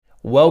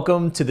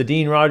Welcome to the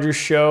Dean Rogers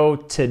Show.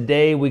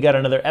 Today we got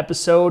another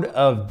episode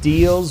of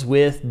Deals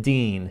with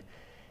Dean.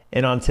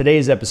 And on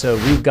today's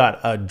episode, we've got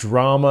a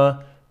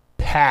drama-packed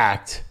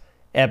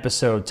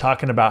episode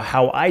talking about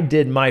how I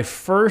did my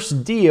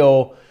first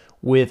deal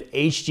with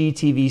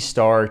HGTV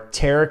star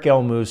Tarek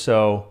El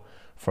Moussa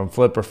from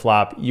Flip or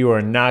Flop. You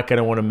are not going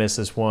to want to miss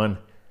this one.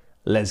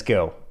 Let's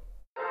go.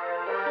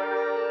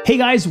 Hey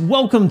guys,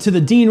 welcome to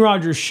the Dean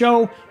Rogers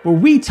Show, where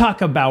we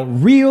talk about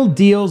real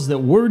deals that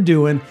we're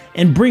doing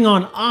and bring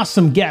on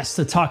awesome guests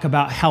to talk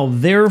about how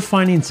they're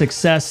finding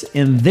success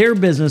in their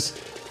business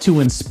to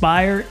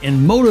inspire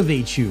and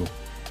motivate you.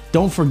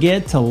 Don't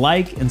forget to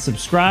like and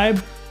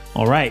subscribe.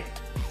 All right,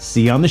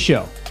 see you on the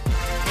show.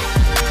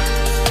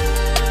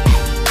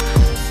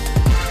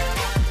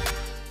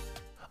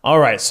 All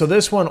right, so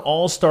this one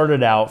all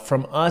started out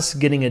from us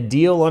getting a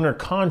deal under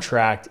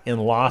contract in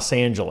Los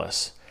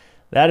Angeles.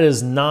 That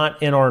is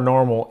not in our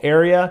normal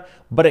area,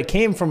 but it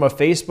came from a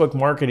Facebook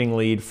marketing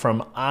lead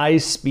from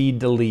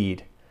iSpeed to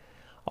Lead.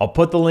 I'll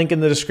put the link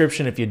in the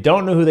description. If you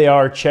don't know who they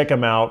are, check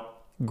them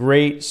out.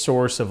 Great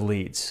source of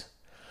leads.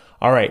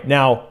 All right,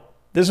 now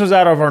this was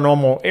out of our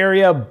normal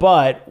area,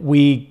 but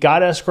we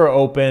got escrow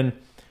open.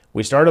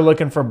 We started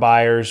looking for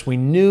buyers. We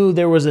knew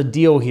there was a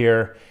deal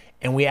here,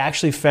 and we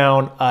actually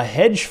found a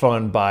hedge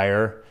fund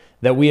buyer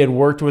that we had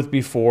worked with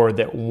before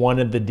that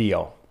wanted the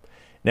deal.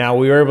 Now,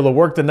 we were able to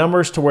work the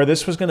numbers to where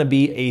this was going to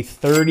be a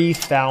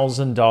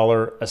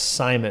 $30,000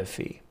 assignment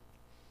fee.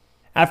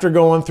 After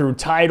going through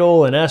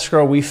title and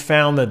escrow, we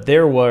found that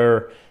there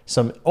were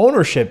some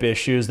ownership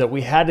issues that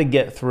we had to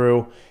get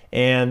through,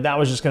 and that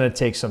was just going to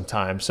take some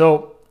time.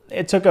 So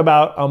it took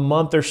about a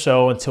month or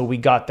so until we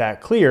got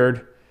that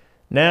cleared.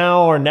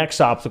 Now, our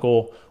next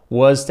obstacle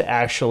was to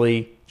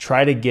actually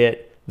try to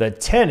get the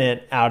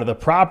tenant out of the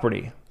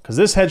property, because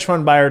this hedge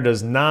fund buyer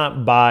does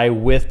not buy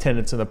with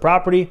tenants in the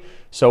property.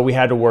 So we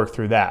had to work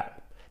through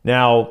that.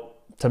 Now,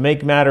 to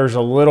make matters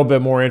a little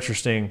bit more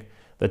interesting,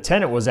 the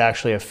tenant was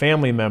actually a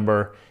family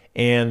member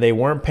and they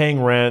weren't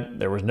paying rent.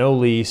 There was no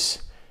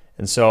lease.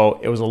 And so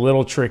it was a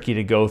little tricky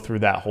to go through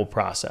that whole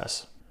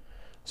process.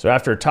 So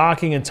after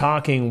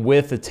talking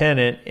with the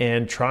tenant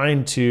and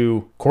trying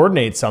to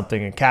coordinate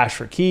something and cash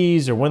for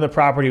keys or when the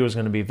property was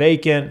going to be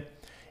vacant,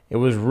 it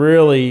was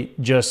really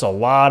just a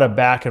lot of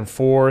back and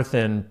forth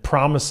and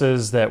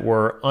promises that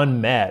were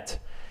unmet.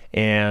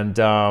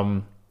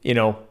 And,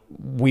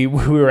 we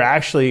were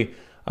actually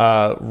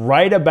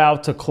right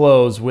about to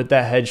close with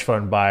that hedge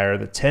fund buyer.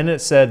 The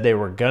tenant said they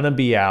were going to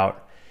be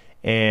out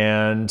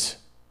and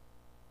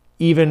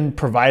even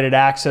provided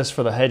access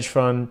for the hedge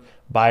fund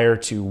buyer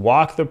to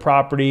walk the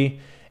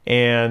property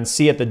and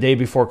see it the day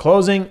before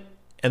closing.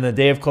 And the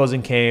day of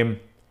closing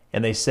came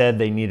and they said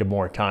they needed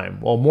more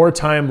time. Well, more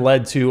time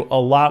led to a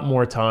lot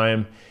more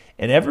time,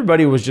 and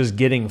everybody was just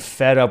getting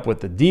fed up with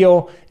the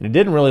deal, and it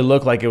didn't really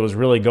look like it was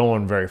really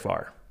going very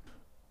far.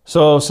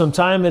 So some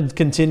time had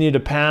continued to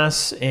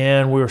pass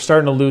and we were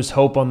starting to lose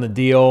hope on the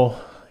deal.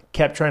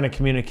 Kept trying to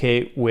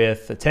communicate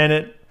with the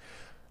tenant,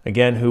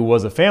 again, who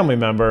was a family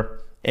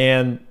member,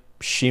 and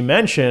she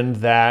mentioned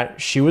that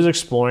she was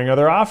exploring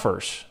other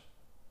offers.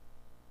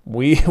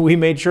 We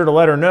made sure to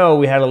let her know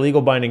we had a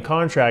legal binding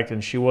contract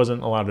and she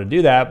wasn't allowed to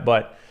do that,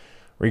 but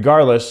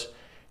regardless,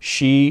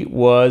 she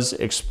was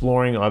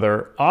exploring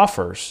other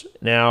offers.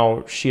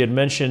 Now, she had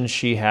mentioned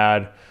she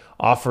had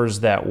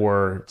offers that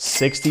were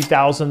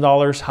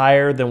 $60,000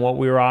 higher than what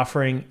we were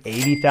offering,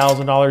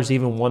 $80,000,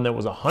 even one that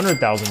was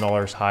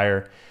 $100,000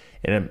 higher.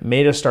 And it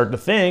made us start to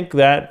think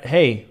that,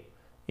 hey,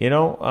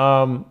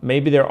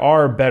 maybe there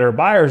are better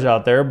buyers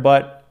out there,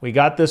 but we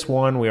got this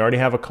one, we already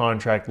have a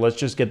contract, let's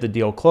just get the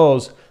deal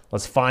closed,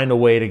 let's find a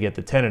way to get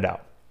the tenant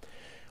out.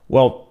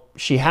 Well,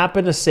 she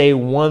happened to say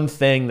one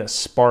thing that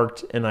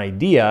sparked an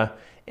idea,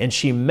 and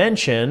she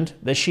mentioned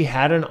that she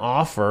had an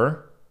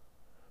offer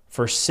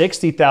for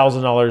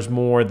 $60,000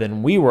 more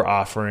than we were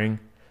offering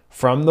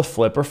from the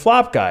Flip or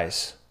Flop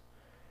guys.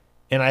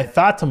 And I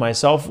thought to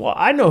myself, well,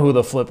 I know who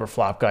the Flip or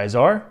Flop guys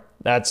are.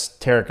 That's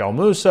Tarek El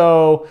Moussa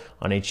on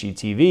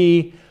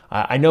HGTV.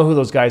 I know who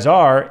those guys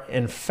are.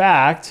 In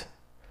fact,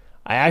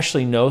 I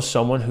actually know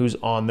someone who's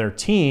on their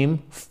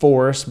team,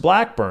 Forrest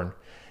Blackburn.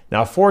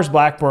 Now, Forrest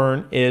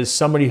Blackburn is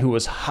somebody who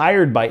was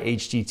hired by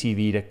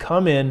HGTV to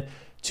come in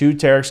to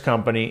Tarek's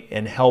company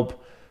and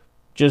help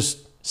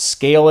just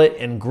scale it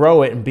and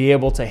grow it and be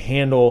able to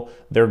handle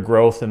their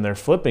growth in their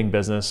flipping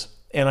business.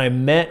 And I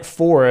met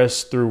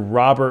Forrest through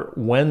Robert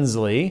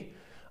Wensley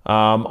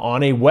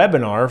on a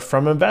webinar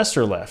from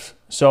Investor Lift.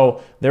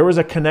 So there was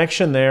a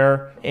connection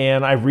there,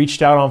 and I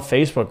reached out on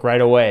Facebook right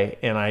away.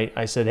 And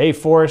I said, hey,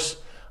 Forrest,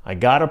 I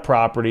got a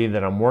property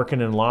that I'm working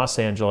in Los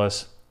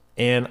Angeles,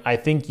 and I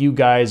think you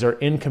guys are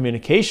in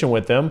communication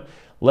with them.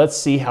 Let's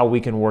see how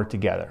we can work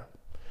together.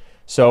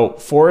 So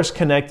Forrest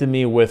connected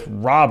me with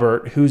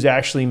Robert, who's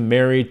actually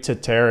married to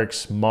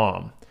Tarek's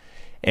mom.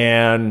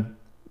 And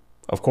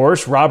of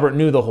course, Robert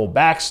knew the whole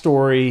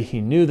backstory.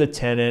 He knew the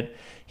tenant.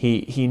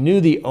 He knew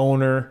the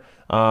owner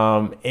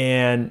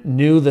and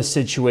knew the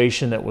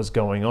situation that was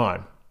going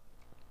on.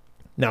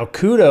 Now,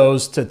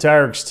 kudos to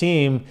Tarek's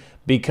team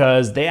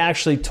because they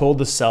actually told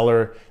the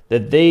seller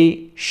that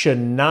they should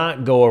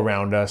not go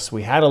around us.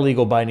 We had a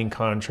legal binding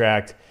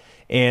contract,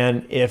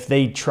 and if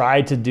they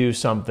tried to do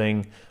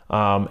something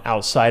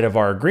outside of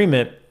our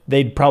agreement,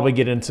 they'd probably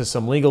get into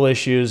some legal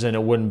issues and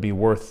it wouldn't be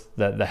worth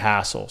the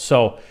hassle.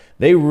 So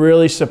they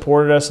really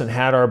supported us and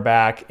had our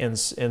back and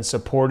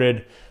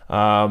supported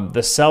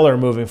the seller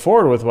moving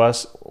forward with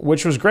us,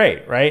 which was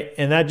great, right?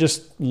 And that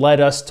just led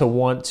us to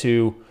want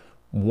to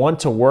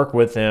work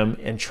with them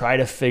and try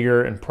to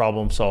figure and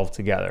problem solve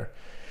together.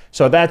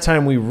 So at that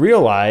time, we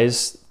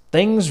realized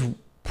things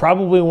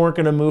probably weren't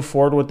going to move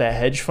forward with that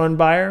hedge fund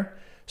buyer.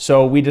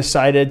 So we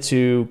decided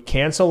to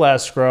cancel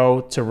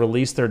escrow, to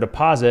release their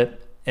deposit,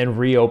 and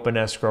reopen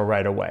escrow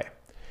right away.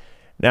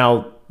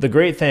 Now, the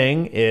great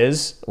thing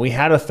is we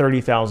had a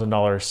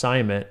 $30,000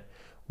 assignment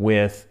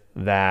with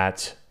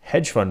that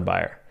hedge fund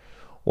buyer.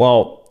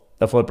 Well,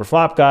 the Flipper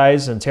Flop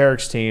guys and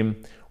Tarek's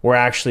team were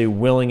actually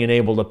willing and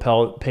able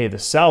to pay the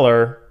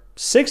seller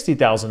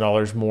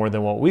 $60,000 more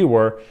than what we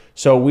were.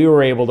 So we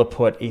were able to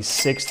put a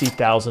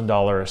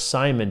 $60,000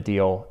 assignment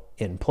deal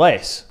in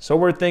place. So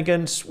we're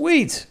thinking,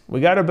 sweet, we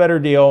got a better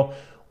deal.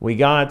 We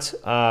got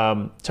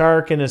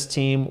Tarek and his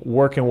team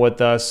working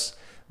with us.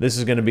 This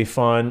is going to be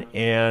fun,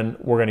 and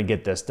we're going to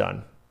get this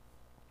done.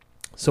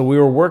 So we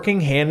were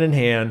working hand in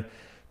hand,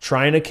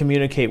 trying to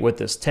communicate with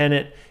this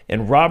tenant,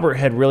 and Robert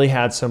had really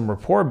had some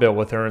rapport built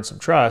with her and some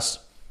trust.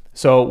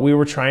 So we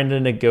were trying to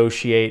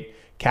negotiate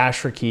cash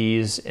for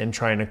keys and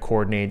trying to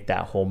coordinate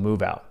that whole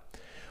move out.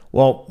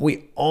 Well,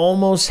 we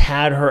almost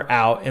had her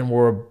out and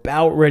we're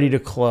about ready to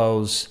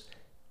close,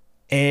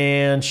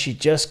 and she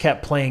just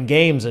kept playing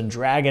games and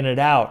dragging it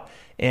out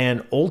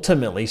and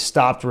ultimately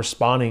stopped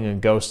responding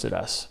and ghosted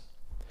us.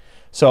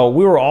 So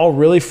we were all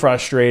really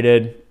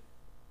frustrated.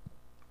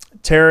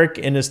 Tarek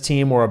and his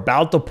team were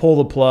about to pull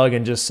the plug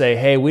and just say,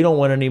 hey, we don't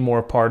want any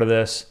more part of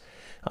this.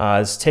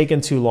 It's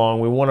taken too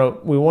long. We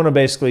want to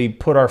basically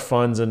put our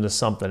funds into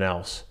something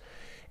else.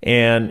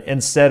 And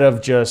instead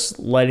of just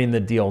letting the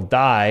deal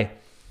die,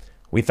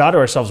 we thought to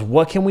ourselves,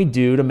 what can we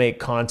do to make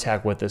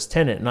contact with this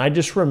tenant? And I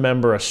just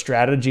remember a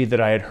strategy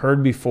that I had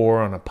heard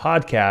before on a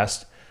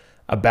podcast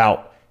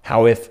about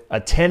how if a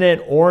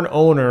tenant or an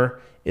owner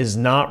is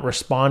not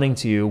responding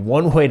to you,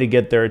 one way to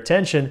get their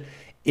attention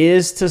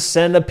is to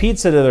send a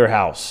pizza to their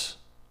house.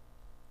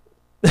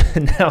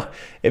 Now,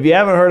 if you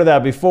haven't heard of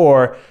that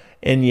before,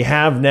 and you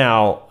have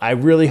now, I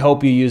really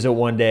hope you use it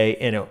one day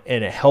and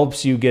it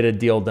helps you get a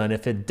deal done.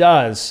 If it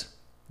does,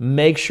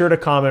 make sure to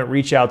comment,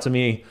 reach out to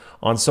me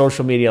on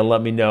social media and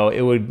let me know.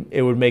 It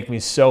would make me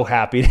so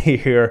happy to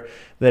hear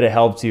that it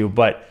helped you.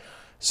 But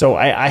so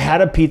I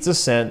had a pizza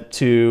sent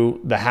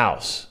to the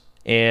house,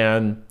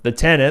 and the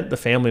tenant, the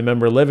family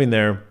member living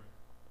there,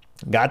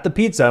 got the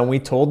pizza, and we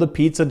told the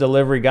pizza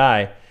delivery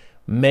guy,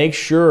 make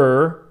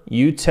sure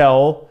you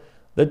tell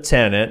the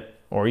tenant,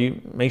 or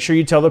you make sure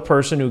you tell the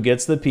person who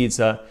gets the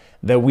pizza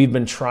that we've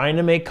been trying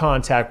to make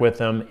contact with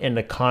them and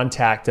to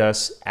contact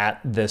us at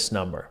this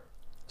number.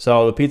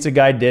 So the pizza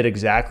guy did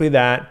exactly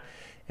that.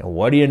 And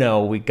what do you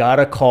know? We got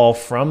a call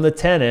from the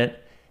tenant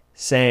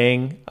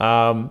saying,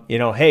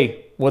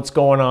 hey, what's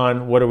going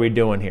on? What are we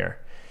doing here?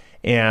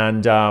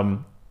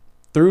 And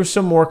through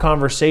some more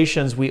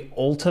conversations, we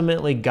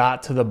ultimately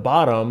got to the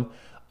bottom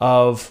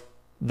of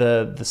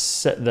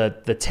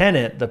the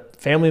tenant, the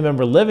family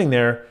member living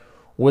there,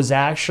 was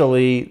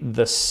actually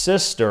the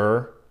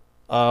sister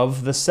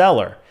of the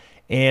seller.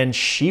 And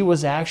she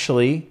was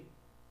actually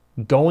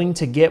going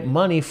to get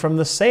money from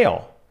the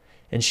sale.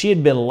 And she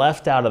had been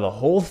left out of the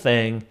whole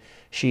thing.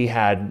 She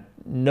had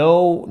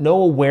no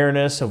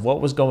awareness of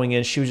what was going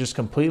in. She was just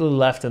completely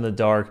left in the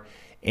dark.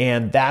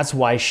 And that's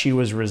why she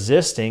was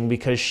resisting,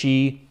 because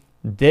she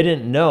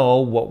didn't know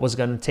what was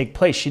going to take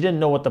place. She didn't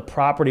know what the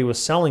property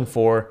was selling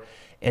for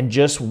and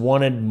just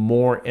wanted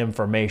more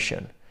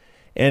information.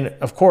 And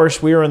of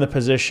course, we were in the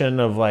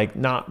position of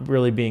not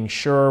really being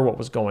sure what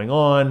was going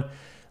on.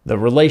 The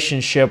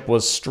relationship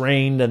was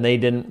strained and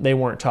they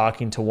weren't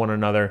talking to one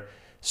another.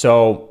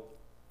 So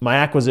my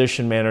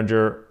acquisition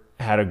manager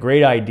had a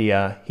great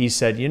idea. He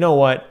said, you know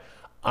what?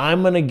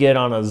 I'm going to get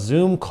on a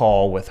Zoom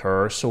call with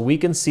her so we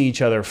can see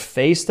each other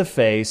face to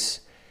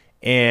face,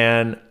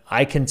 and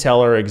I can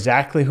tell her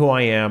exactly who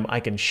I am. I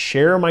can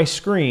share my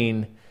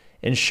screen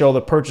and show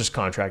the purchase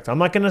contract. I'm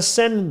not going to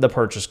send the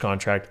purchase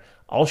contract.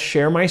 I'll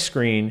share my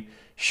screen,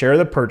 share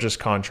the purchase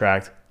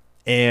contract,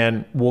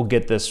 and we'll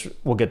get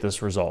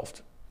this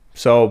resolved.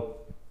 So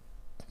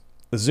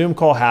the Zoom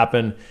call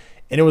happened,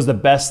 and it was the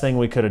best thing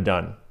we could have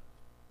done.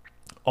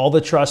 All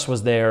the trust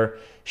was there.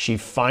 She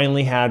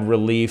finally had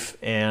relief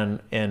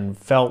and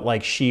felt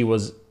like she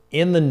was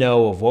in the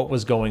know of what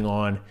was going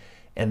on,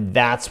 and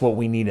that's what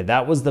we needed.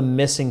 That was the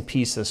missing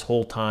piece this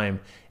whole time,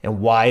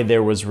 and why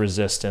there was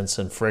resistance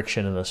and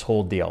friction in this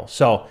whole deal.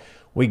 So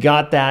we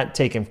got that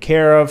taken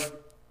care of.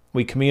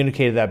 We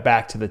communicated that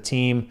back to the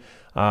team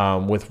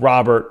with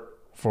Robert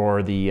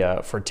for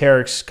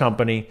Tarek's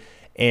company,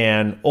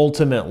 and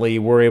ultimately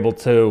we're able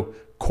to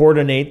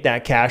coordinate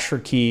that cash for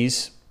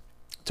keys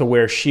to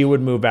where she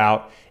would move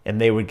out and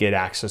they would get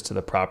access to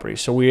the property.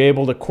 So we were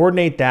able to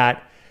coordinate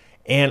that.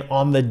 And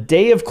on the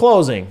day of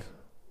closing,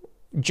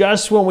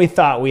 just when we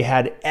thought we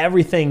had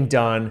everything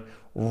done,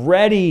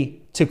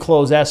 ready to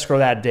close escrow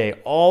that day,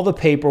 all the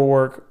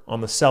paperwork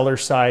on the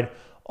seller's side,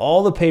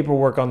 all the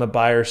paperwork on the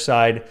buyer's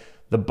side,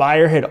 the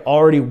buyer had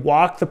already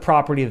walked the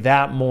property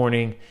that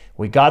morning.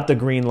 We got the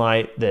green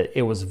light that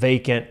it was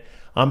vacant.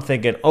 I'm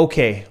thinking,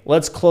 okay,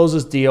 let's close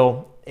this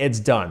deal. It's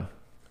done.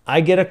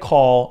 I get a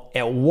call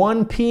at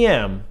 1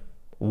 p.m.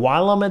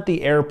 while I'm at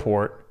the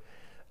airport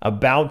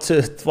about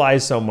to fly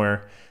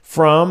somewhere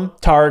from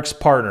Tarek's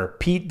partner,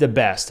 Pete the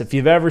Best. If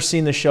you've ever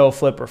seen the show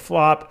Flip or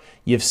Flop,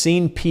 you've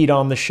seen Pete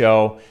on the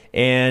show,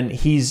 and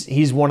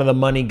he's one of the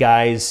money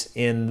guys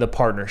in the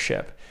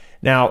partnership.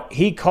 Now,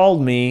 he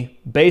called me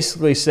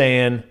basically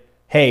saying,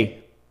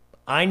 hey,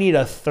 I need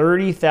a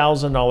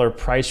 $30,000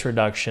 price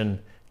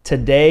reduction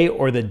today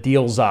or the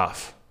deal's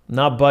off.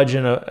 Not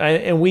budging.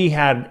 And we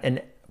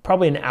had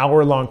probably an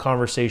hour-long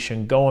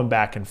conversation going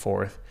back and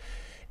forth.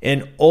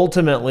 And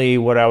ultimately,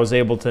 what I was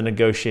able to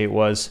negotiate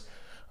was,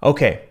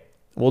 okay,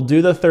 we'll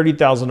do the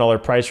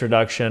 $30,000 price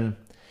reduction.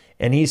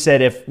 And he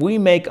said, if we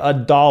make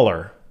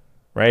 $1,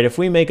 right? If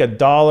we make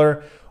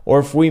 $1 or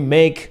if we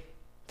make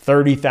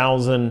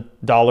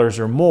 $30,000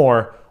 or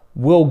more,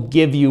 we'll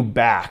give you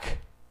back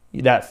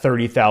that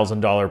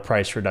 $30,000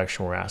 price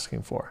reduction we're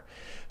asking for.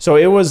 So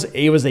it was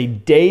a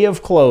day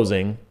of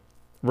closing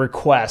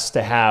request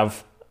to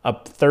have a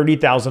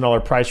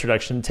 $30,000 price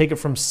reduction, take it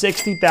from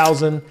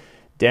 $60,000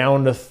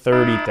 down to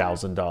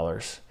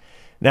 $30,000.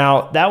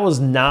 Now, that was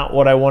not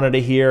what I wanted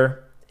to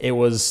hear. It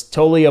was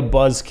totally a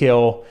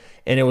buzzkill,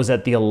 and it was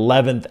at the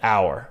 11th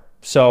hour.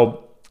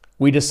 So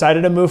we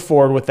decided to move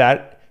forward with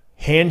that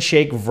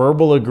handshake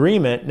verbal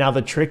agreement. Now,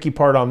 the tricky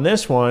part on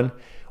this one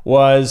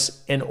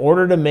was, in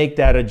order to make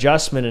that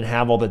adjustment and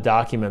have all the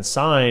documents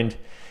signed,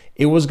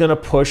 it was going to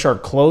push our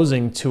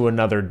closing to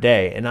another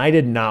day, and I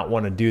did not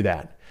want to do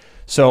that.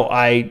 So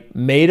I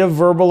made a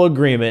verbal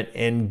agreement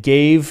and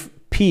gave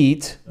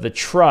Pete the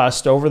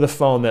trust over the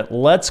phone that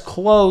let's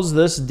close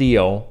this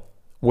deal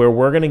where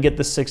we're going to get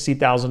the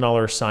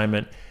 $60,000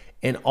 assignment,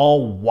 and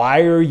I'll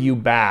wire you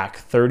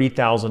back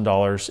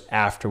 $30,000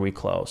 after we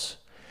close.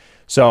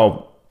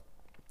 So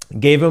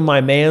gave him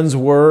my man's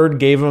word,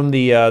 gave him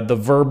the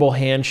verbal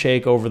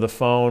handshake over the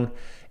phone,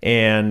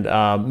 and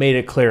made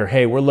it clear,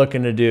 hey, we're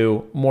looking to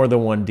do more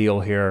than one deal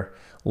here.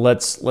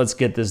 Let's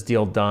get this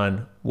deal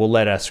done. We'll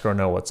let escrow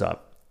know what's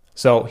up.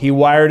 So he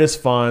wired his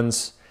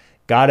funds,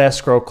 got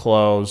escrow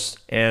closed,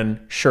 and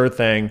sure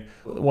thing,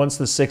 once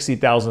the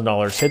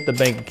 $60,000 hit the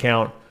bank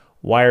account,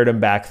 wired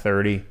him back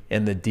 30,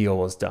 and the deal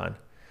was done.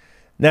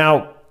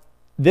 Now,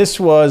 this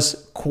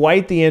was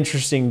quite the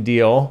interesting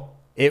deal.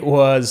 It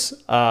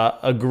was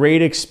a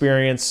great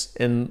experience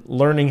in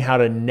learning how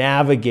to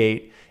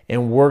navigate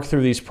and work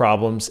through these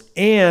problems.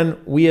 And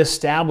we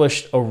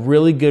established a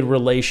really good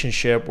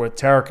relationship with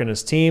Tarek and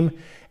his team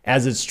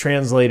as it's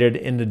translated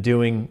into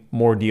doing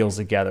more deals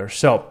together.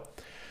 So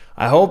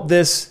I hope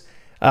this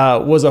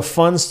was a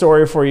fun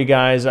story for you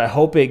guys. I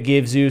hope it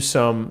gives you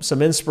some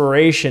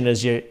inspiration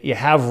as you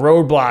have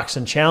roadblocks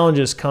and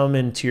challenges come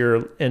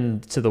into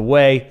the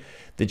way,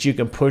 that you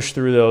can push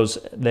through those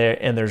there,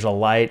 and there's a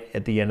light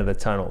at the end of the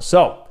tunnel.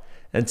 So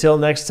until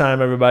next time,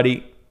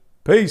 everybody,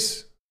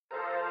 peace.